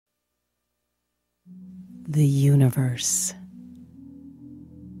The universe.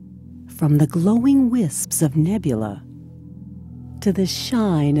 From the glowing wisps of nebula to the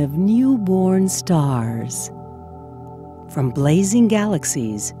shine of newborn stars, from blazing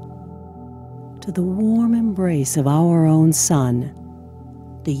galaxies to the warm embrace of our own sun,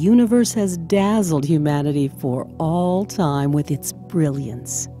 the universe has dazzled humanity for all time with its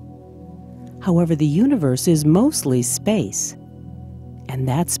brilliance. However, the universe is mostly space, and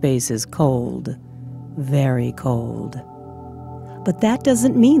that space is cold, very cold. But that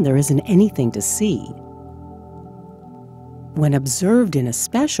doesn't mean there isn't anything to see. When observed in a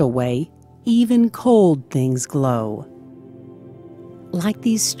special way, even cold things glow. Like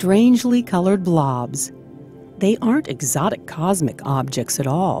these strangely colored blobs, they aren't exotic cosmic objects at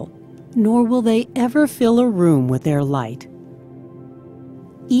all, nor will they ever fill a room with their light.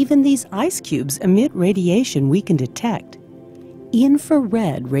 Even these ice cubes emit radiation we can detect,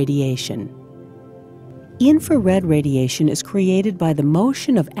 infrared radiation. Infrared radiation is created by the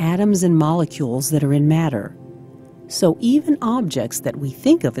motion of atoms and molecules that are in matter. So even objects that we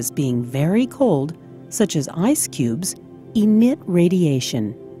think of as being very cold, such as ice cubes, emit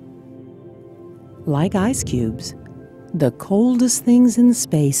radiation. Like ice cubes, the coldest things in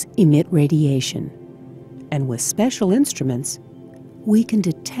space emit radiation. And with special instruments, we can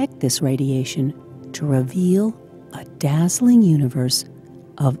detect this radiation to reveal a dazzling universe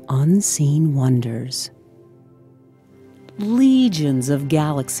of unseen wonders. Legions of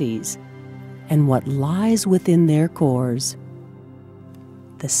galaxies, and what lies within their cores.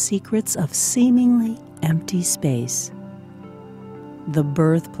 The secrets of seemingly empty space. The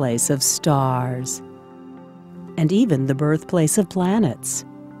birthplace of stars. And even the birthplace of planets.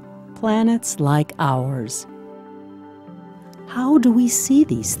 Planets like ours. How do we see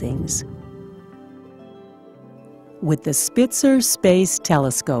these things? With the Spitzer Space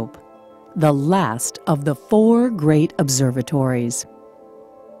Telescope, the last of the 4 great observatories.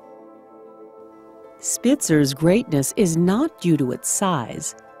 Spitzer's greatness is not due to its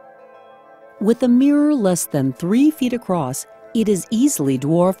size. With a mirror less than 3 feet across, it is easily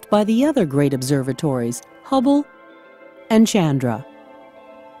dwarfed by the other great observatories, Hubble and Chandra.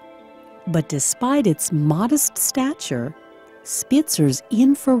 But despite its modest stature, Spitzer's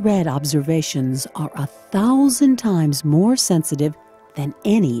infrared observations are 1,000 times more sensitive than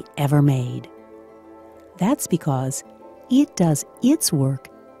any ever made. That's because it does its work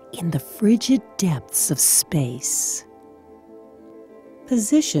in the frigid depths of space.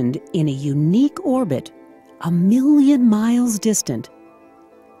 Positioned in a unique orbit 1,000,000 miles distant,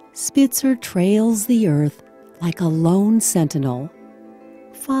 Spitzer trails the Earth like a lone sentinel,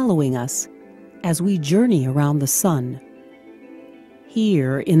 following us as we journey around the Sun.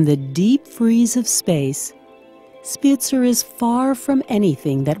 Here, in the deep freeze of space, Spitzer is far from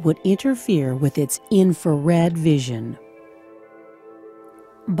anything that would interfere with its infrared vision.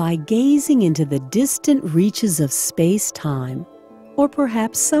 By gazing into the distant reaches of space-time, or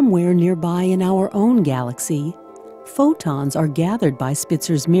perhaps somewhere nearby in our own galaxy, photons are gathered by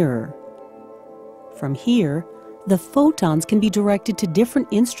Spitzer's mirror. From here, the photons can be directed to different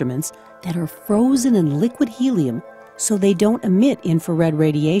instruments that are frozen in liquid helium so they don't emit infrared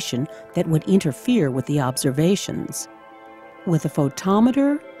radiation that would interfere with the observations. With a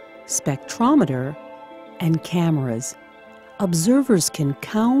photometer, spectrometer, and cameras, observers can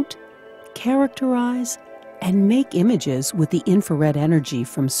count, characterize, and make images with the infrared energy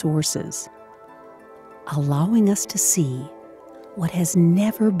from sources, allowing us to see what has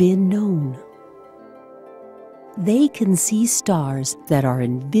never been known. They can see stars that are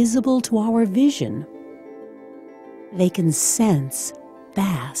invisible to our vision. They can sense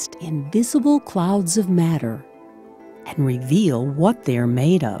vast, invisible clouds of matter and reveal what they're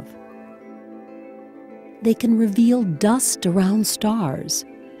made of. They can reveal dust around stars,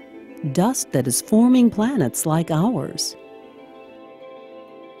 dust that is forming planets like ours.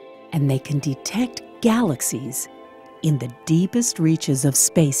 And they can detect galaxies in the deepest reaches of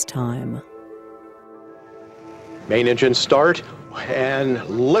space-time. Main engine start and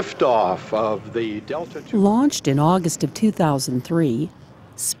liftoff of the Delta II. Launched in August of 2003,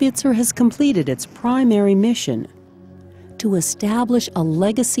 Spitzer has completed its primary mission: to establish a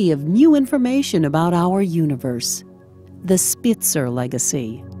legacy of new information about our universe, the Spitzer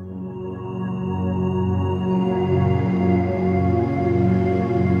legacy.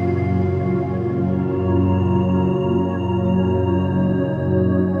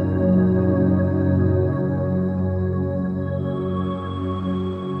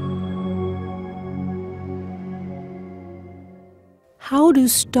 How do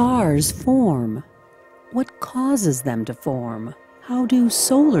stars form? What causes them to form? How do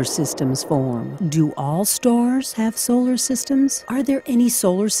solar systems form? Do all stars have solar systems? Are there any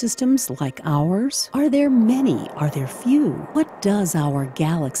solar systems like ours? Are there many? Are there few? What does our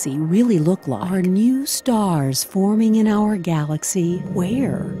galaxy really look like? Are new stars forming in our galaxy?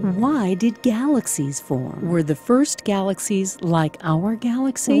 Where? Why did galaxies form? Were the first galaxies like our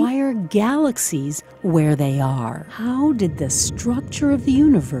galaxy? Why are galaxies where they are? How did the structure of the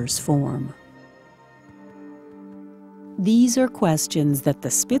universe form? These are questions that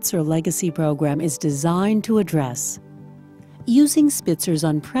the Spitzer Legacy Program is designed to address. Using Spitzer's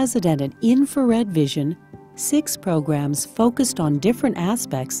unprecedented infrared vision, 6 programs focused on different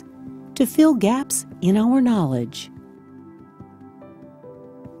aspects to fill gaps in our knowledge.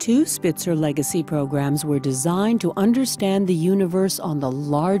 2 Spitzer Legacy programs were designed to understand the universe on the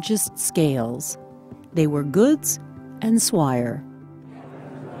largest scales. They were GOODS and SWIRE.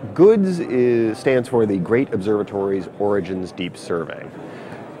 GOODS stands for the Great Observatory's Origins Deep Survey.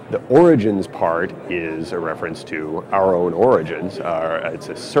 The origins part is a reference to our own origins. It's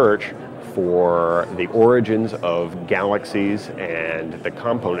a search for the origins of galaxies and the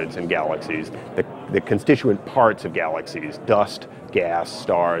components in galaxies, the constituent parts of galaxies, dust, gas,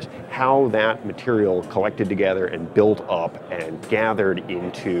 stars, how that material collected together and built up and gathered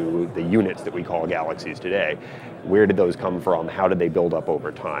into the units that we call galaxies today. Where did those come from? How did they build up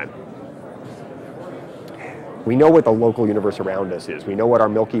over time? We know what the local universe around us is. We know what our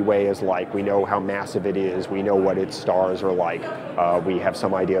Milky Way is like. We know how massive it is. We know what its stars are like. We have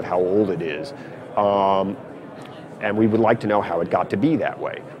some idea of how old it is. And we would like to know how it got to be that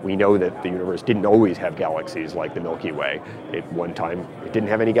way. We know that the universe didn't always have galaxies like the Milky Way. At one time, it didn't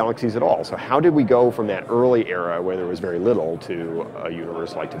have any galaxies at all. So how did we go from that early era where there was very little to a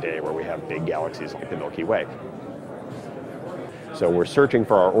universe like today where we have big galaxies like the Milky Way? So we're searching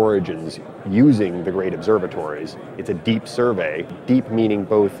for our origins using the great observatories. It's a deep survey, deep meaning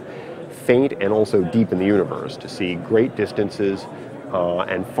both faint and also deep in the universe, to see great distances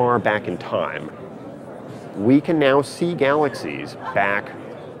and far back in time. We can now see galaxies back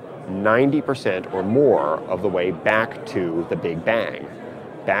 90% or more of the way back to the Big Bang,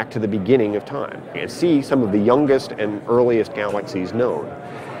 back to the beginning of time, and see some of the youngest and earliest galaxies known.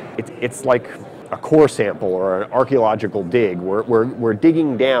 It's like a core sample or an archaeological dig. We're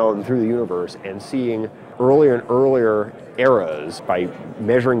digging down through the universe and seeing earlier and earlier eras by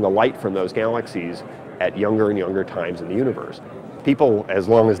measuring the light from those galaxies at younger and younger times in the universe. People, as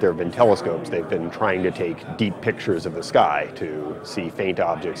long as there have been telescopes, they've been trying to take deep pictures of the sky to see faint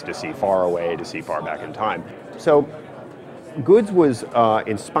objects, to see far away, to see far back in time. So GOODS was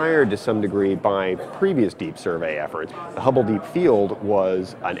inspired to some degree by previous deep survey efforts. The Hubble Deep Field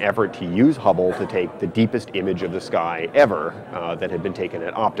was an effort to use Hubble to take the deepest image of the sky ever that had been taken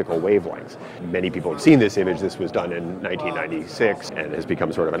at optical wavelengths. Many people have seen this image. This was done in 1996 and has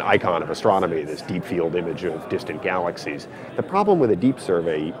become sort of an icon of astronomy, this deep field image of distant galaxies. The problem with a deep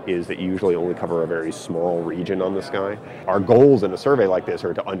survey is that you usually only cover a very small region on the sky. Our goals in a survey like this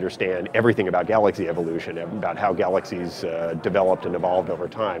are to understand everything about galaxy evolution, about how galaxies developed and evolved over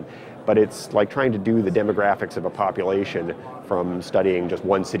time. But it's like trying to do the demographics of a population from studying just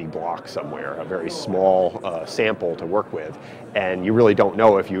one city block somewhere, a very small sample to work with. And you really don't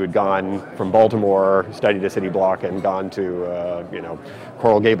know if you had gone from Baltimore, studied a city block, and gone to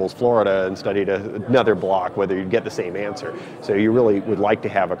Coral Gables, Florida, and studied another block, whether you'd get the same answer. So you really would like to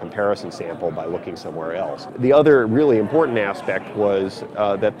have a comparison sample by looking somewhere else. The other really important aspect was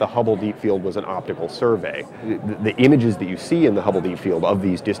that the Hubble Deep Field was an optical survey. The images that you see in the Hubble Deep Field of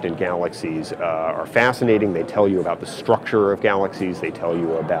these distant galaxies are fascinating. They tell you about the structure of galaxies. They tell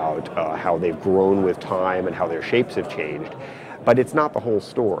you about how they've grown with time and how their shapes have changed. But it's not the whole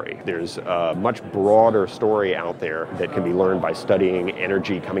story. There's a much broader story out there that can be learned by studying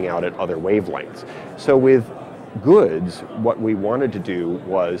energy coming out at other wavelengths. So with GOODS, what we wanted to do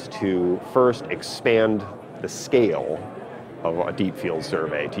was to first expand the scale of a deep field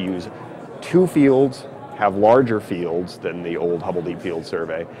survey, to use 2 fields, have larger fields than the old Hubble Deep Field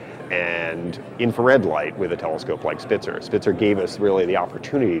survey, and infrared light with a telescope like Spitzer. Spitzer gave us really the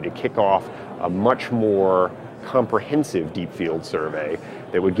opportunity to kick off a much more comprehensive deep field survey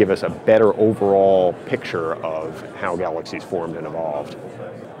that would give us a better overall picture of how galaxies formed and evolved.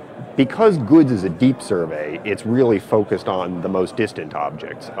 Because GOODS is a deep survey, it's really focused on the most distant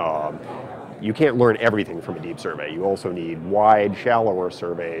objects. You can't learn everything from a deep survey. You also need wide, shallower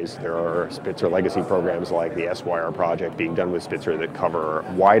surveys. There are Spitzer legacy programs like the SWIRE project being done with Spitzer that cover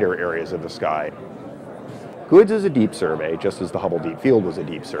wider areas of the sky. GOODS is a deep survey, just as the Hubble Deep Field was a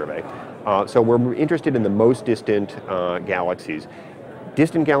deep survey. So we're interested in the most distant galaxies.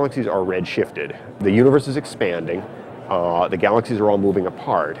 Distant galaxies are redshifted. The universe is expanding, the galaxies are all moving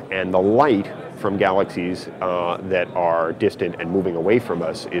apart, and the light from galaxies that are distant and moving away from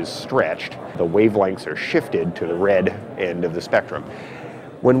us is stretched. The wavelengths are shifted to the red end of the spectrum.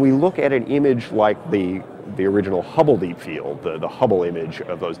 When we look at an image like the original Hubble Deep Field, the Hubble image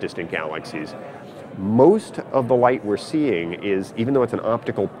of those distant galaxies, most of the light we're seeing is, even though it's an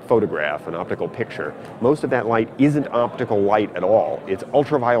optical photograph, an optical picture, most of that light isn't optical light at all. It's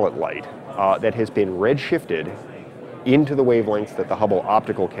ultraviolet light that has been redshifted into the wavelengths that the Hubble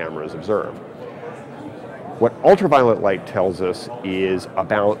optical cameras observe. What ultraviolet light tells us is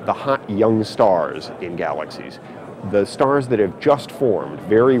about the hot young stars in galaxies. The stars that have just formed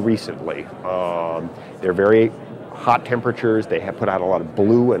very recently, they're very hot temperatures, they have put out a lot of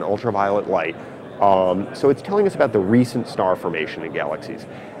blue and ultraviolet light. So it's telling us about the recent star formation in galaxies.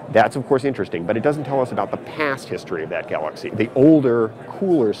 That's of course interesting, but it doesn't tell us about the past history of that galaxy. The older,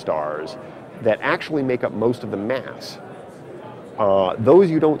 cooler stars that actually make up most of the mass,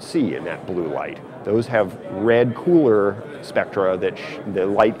 those you don't see in that blue light. Those have red, cooler spectra that the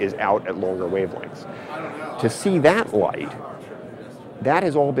light is out at longer wavelengths. To see that light, that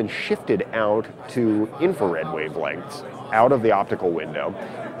has all been shifted out to infrared wavelengths, out of the optical window,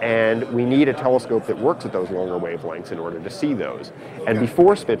 and we need a telescope that works at those longer wavelengths in order to see those. And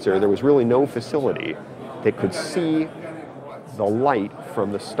before Spitzer, there was really no facility that could see the light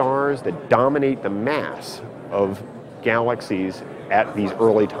from the stars that dominate the mass of galaxies at these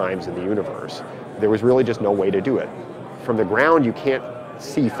early times in the universe. There was really just no way to do it. From the ground, you can't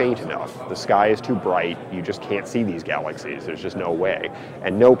see faint enough. The sky is too bright. You just can't see these galaxies. There's just no way.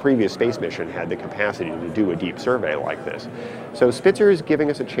 And no previous space mission had the capacity to do a deep survey like this. So Spitzer is giving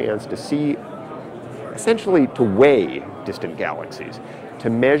us a chance to see, essentially to weigh distant galaxies,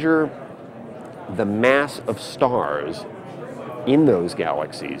 to measure the mass of stars in those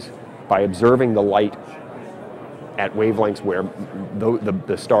galaxies by observing the light at wavelengths where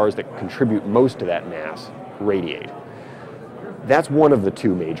the stars that contribute most to that mass radiate. That's one of the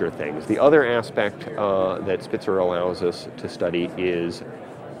two major things. The other aspect that Spitzer allows us to study is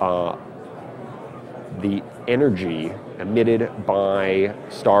the energy emitted by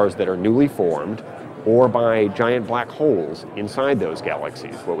stars that are newly formed or by giant black holes inside those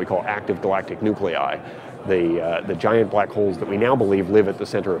galaxies, what we call active galactic nuclei, the giant black holes that we now believe live at the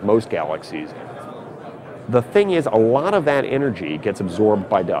center of most galaxies. The thing is, a lot of that energy gets absorbed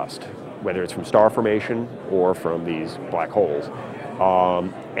by dust, whether it's from star formation or from these black holes.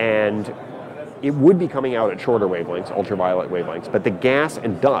 And it would be coming out at shorter wavelengths, ultraviolet wavelengths, but the gas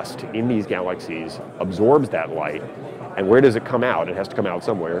and dust in these galaxies absorbs that light. And where does it come out? It has to come out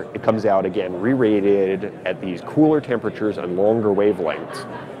somewhere. It comes out again re-radiated at these cooler temperatures and longer wavelengths,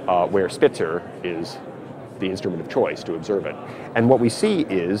 where Spitzer is the instrument of choice to observe it. And what we see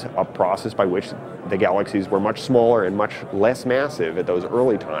is a process by which the galaxies were much smaller and much less massive at those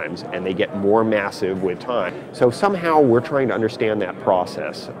early times, and they get more massive with time. So somehow we're trying to understand that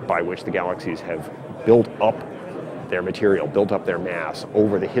process by which the galaxies have built up their material, built up their mass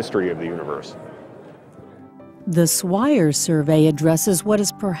over the history of the universe. The SWIRE survey addresses what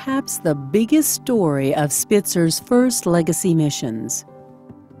is perhaps the biggest story of Spitzer's first legacy missions.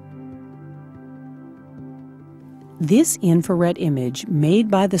 This infrared image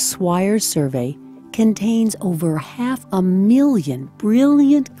made by the SWIRE survey contains over 500,000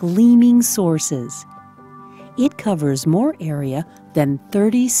 brilliant gleaming sources. It covers more area than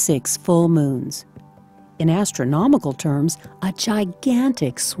 36 full moons. In astronomical terms, a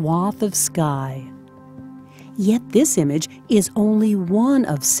gigantic swath of sky. Yet this image is only one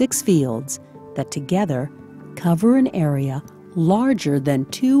of 6 fields that together cover an area larger than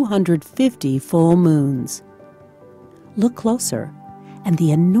 250 full moons. Look closer, and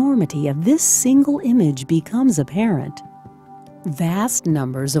the enormity of this single image becomes apparent. Vast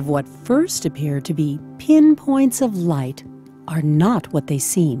numbers of what first appear to be pinpoints of light are not what they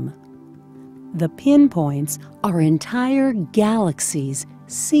seem. The pinpoints are entire galaxies,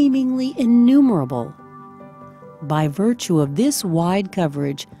 seemingly innumerable. By virtue of this wide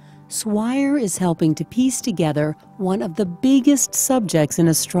coverage, SWIRE is helping to piece together one of the biggest subjects in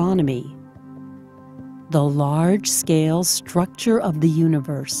astronomy: the large-scale structure of the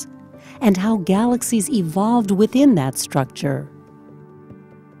universe, and how galaxies evolved within that structure.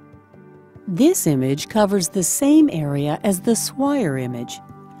 This image covers the same area as the SWIRE image,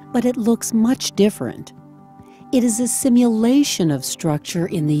 but it looks much different. It is a simulation of structure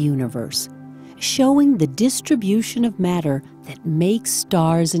in the universe, showing the distribution of matter that makes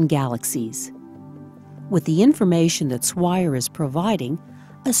stars and galaxies. With the information that SWIRE is providing,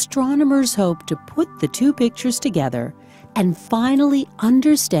 astronomers hope to put the two pictures together and finally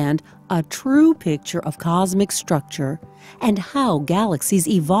understand a true picture of cosmic structure and how galaxies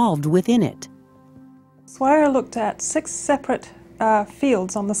evolved within it. SWIRE looked at 6 separate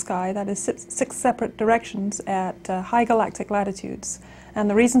fields on the sky, that is 6 separate directions at high galactic latitudes. And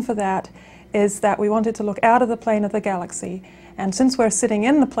the reason for that is that we wanted to look out of the plane of the galaxy. And since we're sitting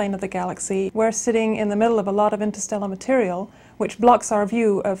in the plane of the galaxy, we're sitting in the middle of a lot of interstellar material which blocks our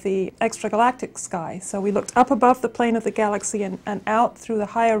view of the extragalactic sky. So we looked up above the plane of the galaxy and out through the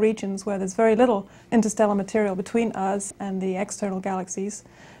higher regions where there's very little interstellar material between us and the external galaxies.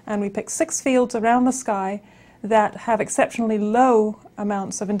 And we picked 6 fields around the sky that have exceptionally low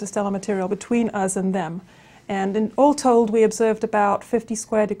amounts of interstellar material between us and them. And all told, we observed about 50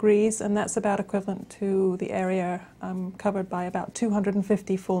 square degrees, and that's about equivalent to the area covered by about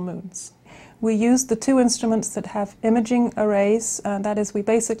 250 full moons. We used the 2 instruments that have imaging arrays. That is, we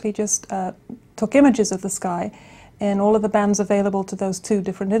basically just took images of the sky in all of the bands available to those 2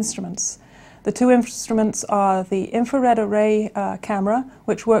 different instruments. The 2 instruments are the infrared array camera,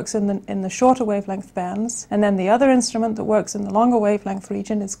 which works in the shorter wavelength bands, and then the other instrument that works in the longer wavelength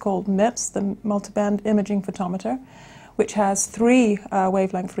region is called MIPS, the multiband imaging photometer, which has 3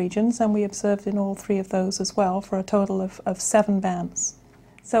 wavelength regions, and we observed in all 3 of those as well for a total of 7 bands.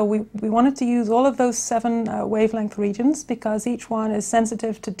 So we wanted to use all of those 7 wavelength regions because each one is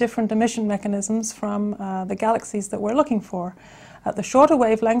sensitive to different emission mechanisms from the galaxies that we're looking for. At the shorter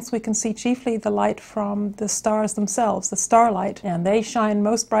wavelengths, we can see chiefly the light from the stars themselves, the starlight, and they shine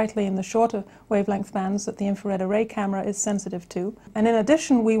most brightly in the shorter wavelength bands that the infrared array camera is sensitive to. And in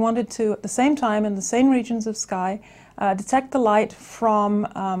addition, we wanted to, at the same time, in the same regions of sky, detect the light from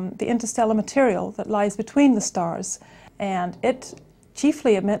the interstellar material that lies between the stars. And it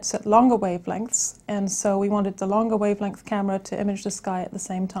chiefly emits at longer wavelengths, and so we wanted the longer wavelength camera to image the sky at the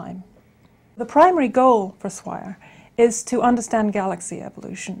same time. The primary goal for SWIRE is to understand galaxy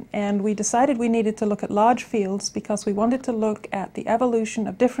evolution, and we decided we needed to look at large fields because we wanted to look at the evolution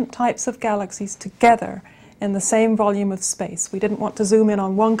of different types of galaxies together in the same volume of space. We didn't want to zoom in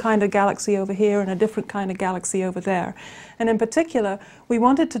on one kind of galaxy over here and a different kind of galaxy over there. And in particular, we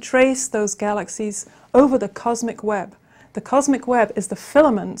wanted to trace those galaxies over the cosmic web. The cosmic web is the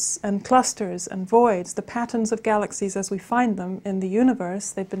filaments and clusters and voids, the patterns of galaxies as we find them in the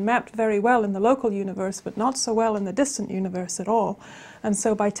universe. They've been mapped very well in the local universe, but not so well in the distant universe at all. And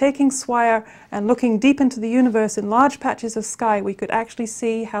so by taking SWIRE and looking deep into the universe in large patches of sky, we could actually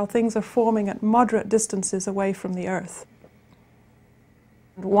see how things are forming at moderate distances away from the Earth.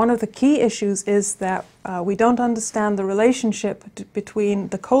 One of the key issues is that we don't understand the relationship between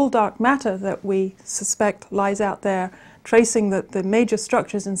the cold dark matter that we suspect lies out there tracing the major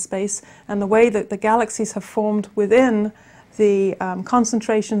structures in space and the way that the galaxies have formed within the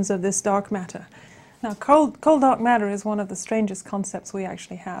concentrations of this dark matter. Now, cold dark matter is one of the strangest concepts we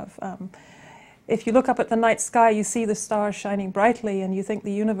actually have. If you look up at the night sky, you see the stars shining brightly and you think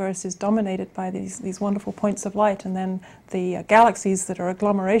the universe is dominated by these wonderful points of light, and then the galaxies that are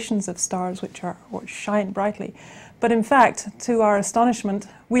agglomerations of stars which shine brightly. But in fact, to our astonishment,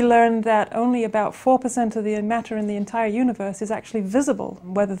 we learned that only about 4% of the matter in the entire universe is actually visible,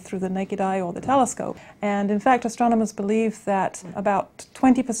 whether through the naked eye or the telescope. And in fact, astronomers believe that about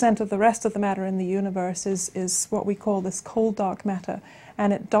 20% of the rest of the matter in the universe is what we call this cold dark matter,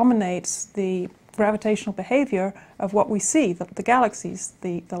 and it dominates the gravitational behavior of what we see, the galaxies,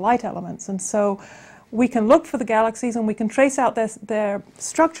 the light elements. And so we can look for the galaxies and we can trace out their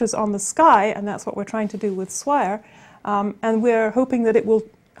structures on the sky, and that's what we're trying to do with SWIRE. And we're hoping that it will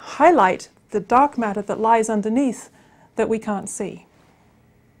highlight the dark matter that lies underneath that we can't see.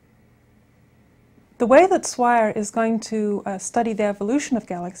 The way that SWIRE is going to study the evolution of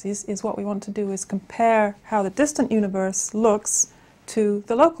galaxies is what we want to do is compare how the distant universe looks to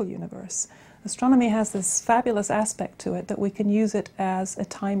the local universe. Astronomy has this fabulous aspect to it that we can use it as a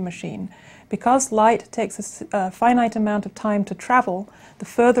time machine. Because light takes a finite amount of time to travel, the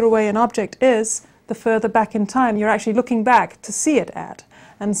further away an object is, the further back in time you're actually looking back to see it at.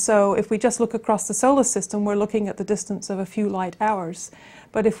 And so if we just look across the solar system, we're looking at the distance of a few light hours.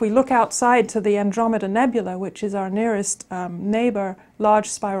 But if we look outside to the Andromeda Nebula, which is our nearest neighbor large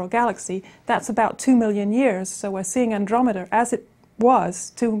spiral galaxy, that's about 2 million years. So we're seeing Andromeda as it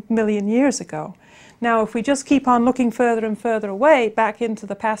was 2 million years ago. Now, if we just keep on looking further and further away back into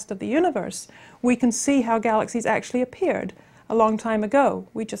the past of the universe, we can see how galaxies actually appeared a long time ago.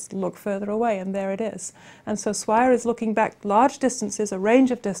 We just look further away and there it is. And so SWIRE is looking back large distances, a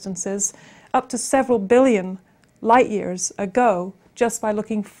range of distances, up to several billion light years ago, just by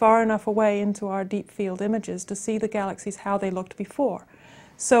looking far enough away into our deep field images to see the galaxies how they looked before.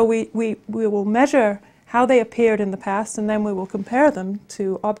 So we will measure how they appeared in the past, and then we will compare them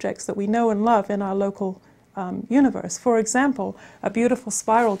to objects that we know and love in our local universe. For example, a beautiful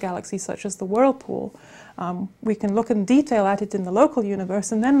spiral galaxy such as the Whirlpool, we can look in detail at it in the local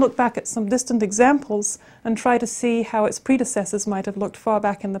universe and then look back at some distant examples and try to see how its predecessors might have looked far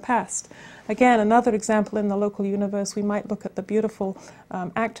back in the past. Again, another example in the local universe, we might look at the beautiful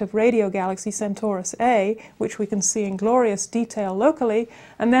active radio galaxy Centaurus A, which we can see in glorious detail locally,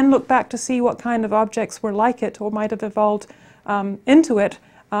 and then look back to see what kind of objects were like it or might have evolved into it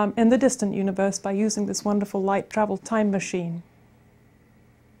in the distant universe by using this wonderful light travel time machine.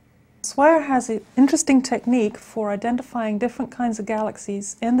 SWIRE has an interesting technique for identifying different kinds of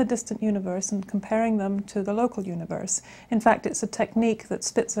galaxies in the distant universe and comparing them to the local universe. In fact, it's a technique that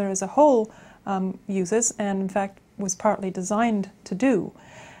Spitzer as a whole uses and in fact was partly designed to do.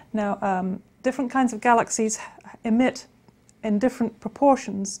 Now, different kinds of galaxies emit in different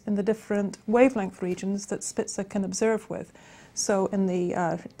proportions in the different wavelength regions that Spitzer can observe with. So in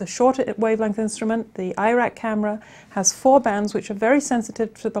the shorter wavelength instrument, the IRAC camera has 4 bands which are very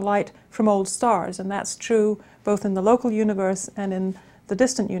sensitive to the light from old stars, and that's true both in the local universe and in the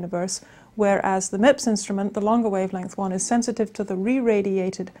distant universe, whereas the MIPS instrument, the longer wavelength one, is sensitive to the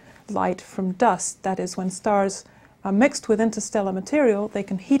re-radiated light from dust. That is, when stars are mixed with interstellar material, they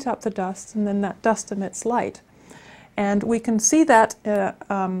can heat up the dust, and then that dust emits light. And we can see that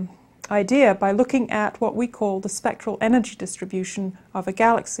idea by looking at what we call the spectral energy distribution of a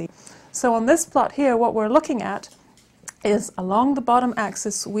galaxy. So on this plot here, what we're looking at is along the bottom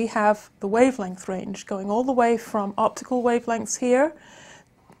axis we have the wavelength range going all the way from optical wavelengths here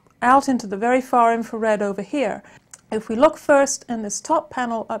out into the very far infrared over here. If we look first in this top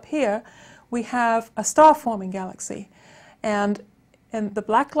panel up here, we have a star-forming galaxy, and the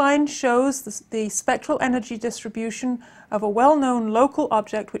black line shows the spectral energy distribution of a well-known local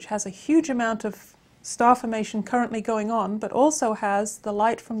object which has a huge amount of star formation currently going on, but also has the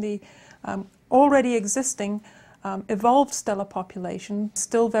light from the already existing evolved stellar population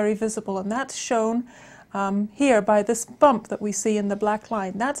still very visible, and that's shown here by this bump that we see in the black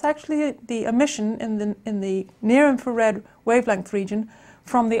line. That's actually the emission in the near-infrared wavelength region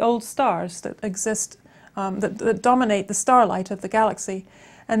from the old stars that exist that dominate the starlight of the galaxy.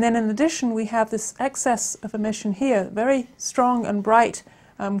 And then in addition we have this excess of emission here, very strong and bright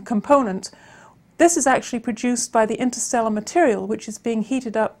component. This is actually produced by the interstellar material which is being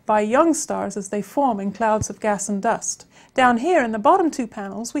heated up by young stars as they form in clouds of gas and dust. Down here in the bottom 2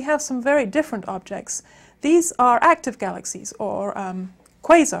 panels we have some very different objects. These are active galaxies, or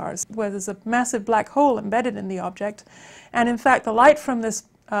quasars, where there's a massive black hole embedded in the object, and in fact the light from this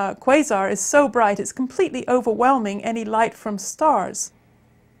quasar is so bright it's completely overwhelming any light from stars.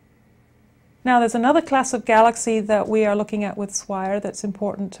 Now there's another class of galaxy that we are looking at with SWIRE that's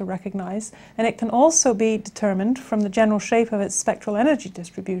important to recognize, and it can also be determined from the general shape of its spectral energy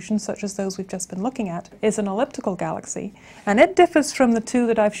distribution, such as those we've just been looking at, is an elliptical galaxy. And it differs from the 2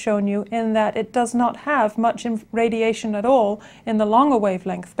 that I've shown you in that it does not have much radiation at all in the longer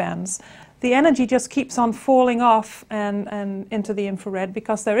wavelength bands. The energy just keeps on falling off and into the infrared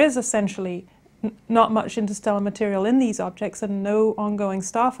because there is essentially not much interstellar material in these objects and no ongoing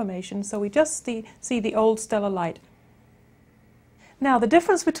star formation, so we just see the old stellar light. Now, the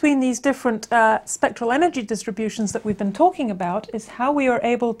difference between these different spectral energy distributions that we've been talking about is how we are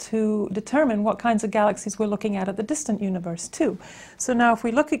able to determine what kinds of galaxies we're looking at the distant universe too. So now if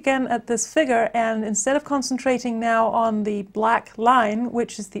we look again at this figure, and instead of concentrating now on the black line,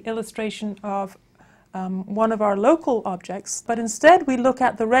 which is the illustration of one of our local objects, but instead we look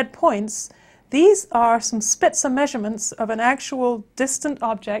at the red points, these are some Spitzer measurements of an actual distant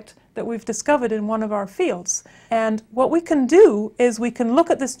object that we've discovered in one of our fields. And what we can do is we can look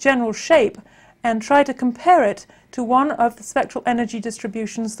at this general shape and try to compare it to one of the spectral energy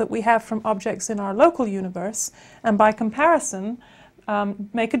distributions that we have from objects in our local universe, and by comparison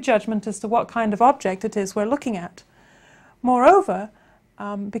make a judgment as to what kind of object it is we're looking at. Moreover,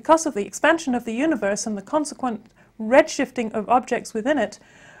 because of the expansion of the universe and the consequent redshifting of objects within it,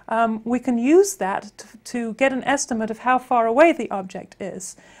 we can use that to get an estimate of how far away the object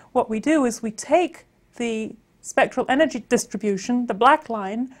is. What we do is we take the spectral energy distribution, the black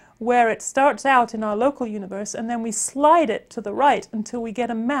line, where it starts out in our local universe, and then we slide it to the right until we get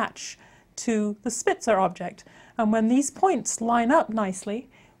a match to the Spitzer object. And when these points line up nicely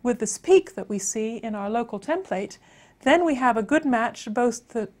with this peak that we see in our local template, then we have a good match both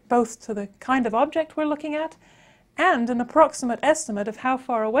to the kind of object we're looking at and an approximate estimate of how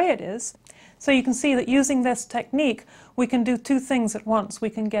far away it is. So you can see that using this technique, we can do two things at once. We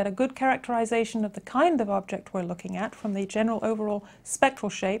can get a good characterization of the kind of object we're looking at from the general overall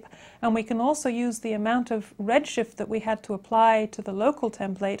spectral shape, and we can also use the amount of redshift that we had to apply to the local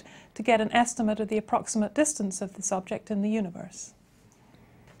template to get an estimate of the approximate distance of this object in the universe.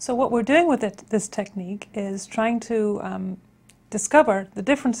 So what we're doing with this technique is trying to discover the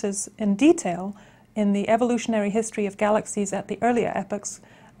differences in detail in the evolutionary history of galaxies at the earlier epochs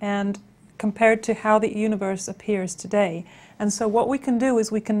and compared to how the universe appears today. And so what we can do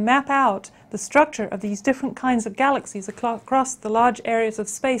is we can map out the structure of these different kinds of galaxies across the large areas of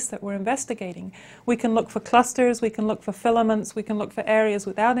space that we're investigating. We can look for clusters, we can look for filaments, we can look for areas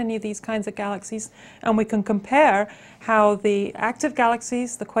without any of these kinds of galaxies, and we can compare how the active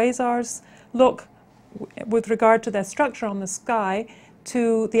galaxies, the quasars, look with regard to their structure on the sky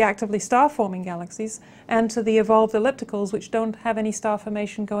to the actively star-forming galaxies and to the evolved ellipticals, which don't have any star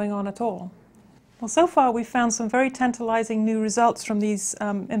formation going on at all. Well, so far we've found some very tantalizing new results from these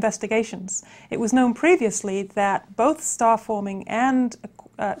investigations. It was known previously that both star-forming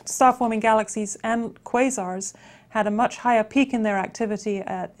galaxies and quasars had a much higher peak in their activity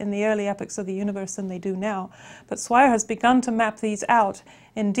in the early epochs of the universe than they do now. But SWIRE has begun to map these out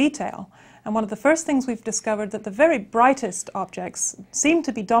in detail. And one of the first things we've discovered that the very brightest objects seem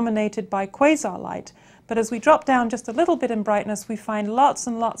to be dominated by quasar light. But as we drop down just a little bit in brightness, we find lots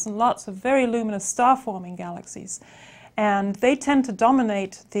and lots and lots of very luminous star-forming galaxies. And they tend to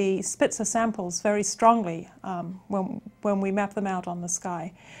dominate the Spitzer samples very strongly when we map them out on the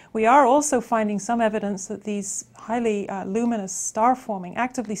sky. We are also finding some evidence that these highly luminous star-forming,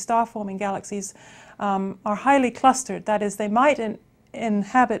 actively star-forming galaxies are highly clustered. That is, they might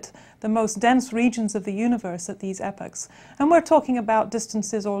inhabit the most dense regions of the universe at these epochs. And we're talking about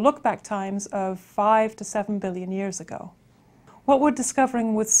distances or look-back times of 5 to 7 billion years ago. What we're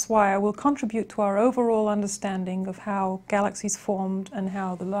discovering with SWIRE will contribute to our overall understanding of how galaxies formed and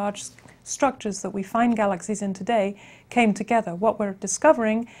how the large structures that we find galaxies in today came together. What we're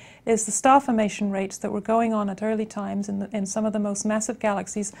discovering is the star formation rates that were going on at early times in some of the most massive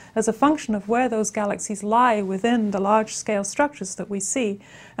galaxies as a function of where those galaxies lie within the large-scale structures that we see.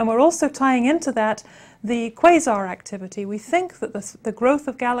 And we're also tying into that the quasar activity. We think that the growth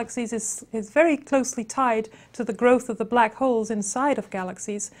of galaxies is very closely tied to the growth of the black holes inside of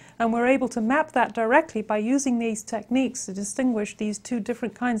galaxies, and we're able to map that directly by using these techniques to distinguish these two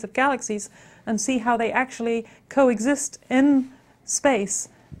different kinds of galaxies and see how they actually coexist in space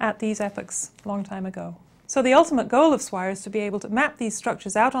at these epochs a long time ago. So the ultimate goal of SWIRE is to be able to map these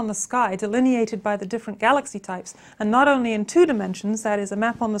structures out on the sky, delineated by the different galaxy types, and not only in 2 dimensions, that is a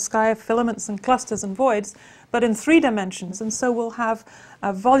map on the sky of filaments and clusters and voids, but in 3 dimensions. And so we'll have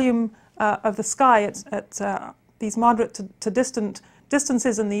a volume of the sky at these moderate to distant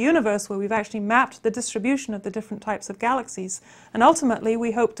distances in the universe where we've actually mapped the distribution of the different types of galaxies. And ultimately,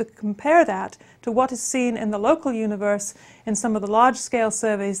 we hope to compare that to what is seen in the local universe in some of the large-scale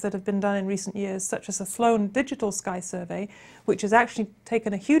surveys that have been done in recent years, such as the Sloan Digital Sky Survey, which has actually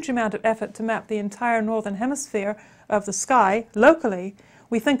taken a huge amount of effort to map the entire northern hemisphere of the sky locally.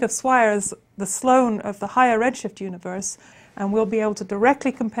 We think of SWIRE as the Sloan of the higher redshift universe, and we'll be able to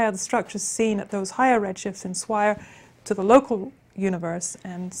directly compare the structures seen at those higher redshifts in SWIRE to the local universe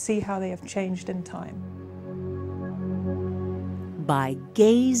and see how they have changed in time. By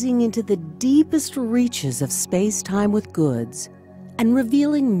gazing into the deepest reaches of space-time with GOODS and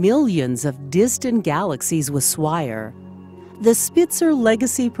revealing millions of distant galaxies with SWIRE, the Spitzer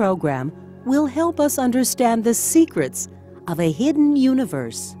Legacy Program will help us understand the secrets of a hidden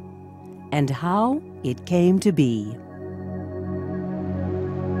universe and how it came to be.